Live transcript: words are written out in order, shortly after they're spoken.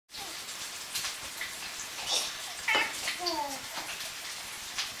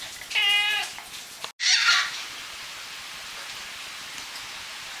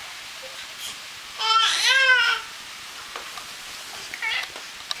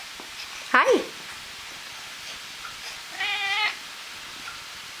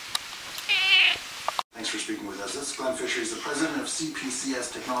Glenn Fisher. He's the president of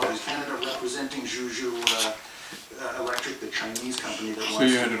CPCS Technologies Canada, representing Zhuzhou Electric, the Chinese company that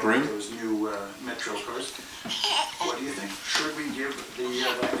wants to develop those new metro cars. What do you think? Should we give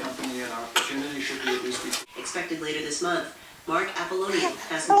that company an opportunity? Should we at least be... Expected later this month, Mark Apollonian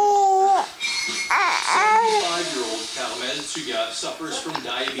has... 75-year-old Carmen Tsuga suffers from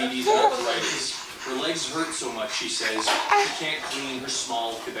diabetes and arthritis. Her legs hurt so much, she says, she can't clean her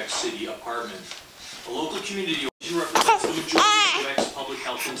small Quebec City apartment. A local community represents the majority of Quebec's public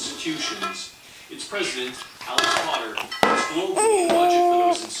health institutions. Its president, Alice Potter, has global budget for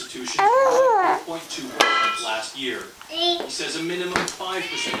those institutions by 4.2% last year. He says a minimum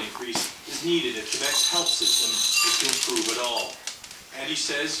 5% increase is needed if Quebec's health system is to improve at all. And he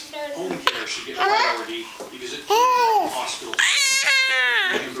says home care should get priority because it hospitals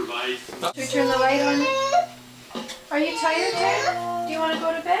can provide. Should we turn the light on? Are you tired, Ted? Do you want to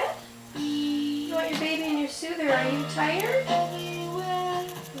go to bed? You want your baby and your soother. Are you tired?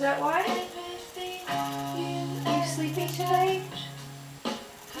 Is that why? Are you sleeping tonight?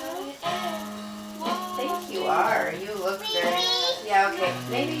 I think you are. You look very... Yeah, okay.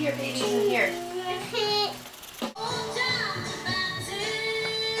 Maybe your baby's in here.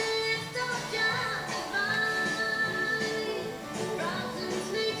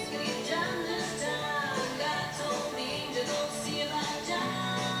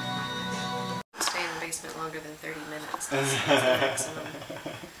 Longer than 30 minutes. That's the maximum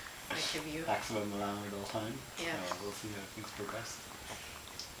I give you. Maximum allowed all time? Yeah. We'll see how things progress.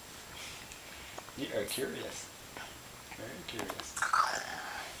 You are curious. Very curious.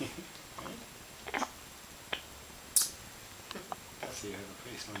 I see you have a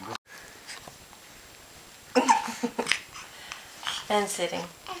place on. And sitting.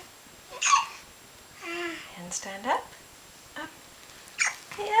 And stand up. Up.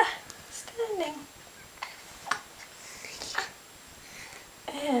 Yeah. Standing.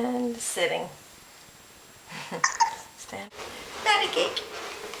 And sitting. Stand. Patty cake.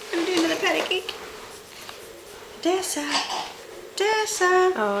 I'm doing another patty cake. Dessa.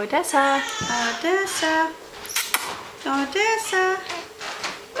 Dessa. Oh, Dessa. Dessa. Oh, Dessa.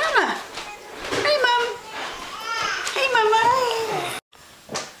 Mama. Hey, Mom. Hey, Mama.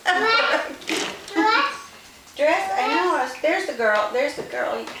 Dress? I know. There's the girl. There's the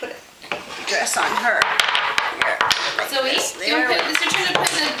girl. You put a dress on her. Here. Zoe, do you want to put this return to put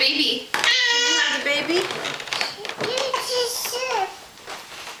the baby? The baby?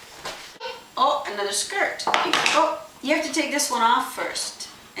 Oh, another skirt. Oh, you have to take this one off first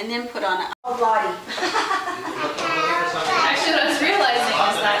and then put on a whole body. Actually, what I was realizing is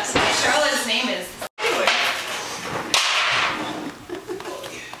that Charlotte's name is...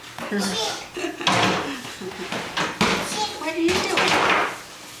 What are you doing?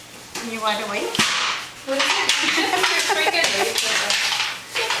 Are you wide awake? What is it? It's very good.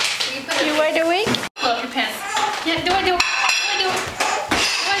 You wide awake? Pull up your pants. Yeah, do I do?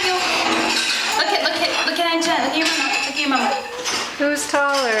 Look at Angela. Look at your mama. Look at your mama. Who's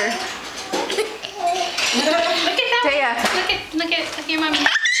taller? Look at that. Daya. Look at your mama.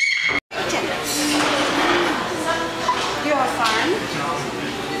 You have a farm?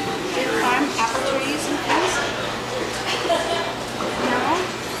 Do you have a farm? Apple trees and things? No?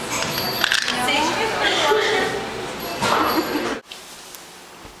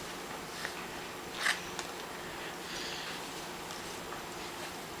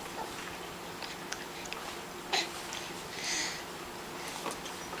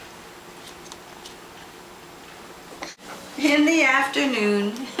 In the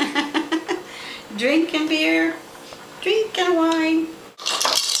afternoon, drinking beer, drinking wine.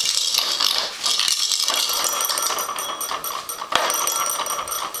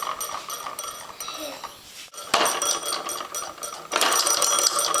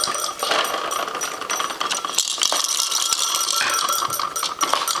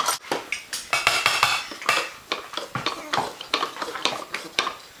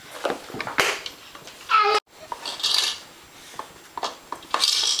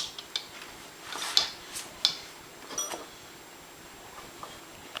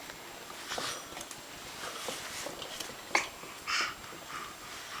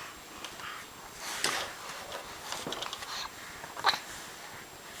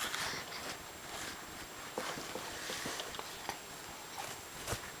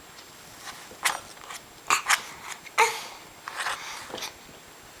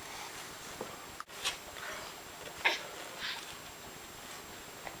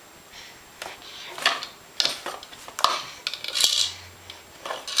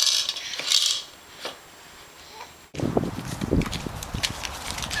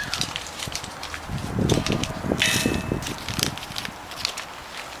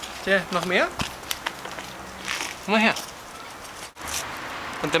 Tja, noch mehr? Komm mal her.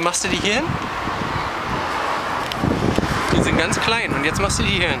 Und dann machst du die hier hin. Die sind ganz klein und jetzt machst du die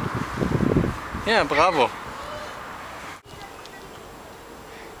hier hin. Ja, bravo.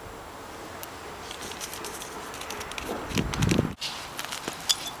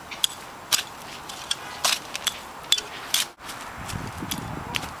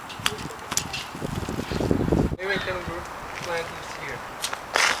 Maybe I can plant this here.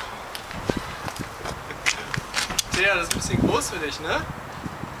 Ja, das ist ein bisschen groß für dich, ne?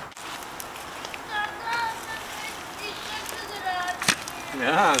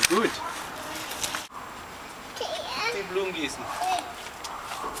 Ja, gut. Die Blumen gießen.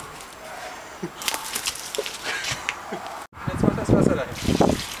 Jetzt mach das Wasser dahin.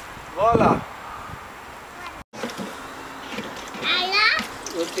 Voila!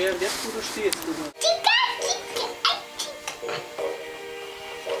 Okay, und jetzt wo du stehst, du.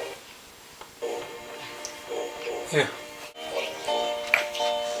 Hier.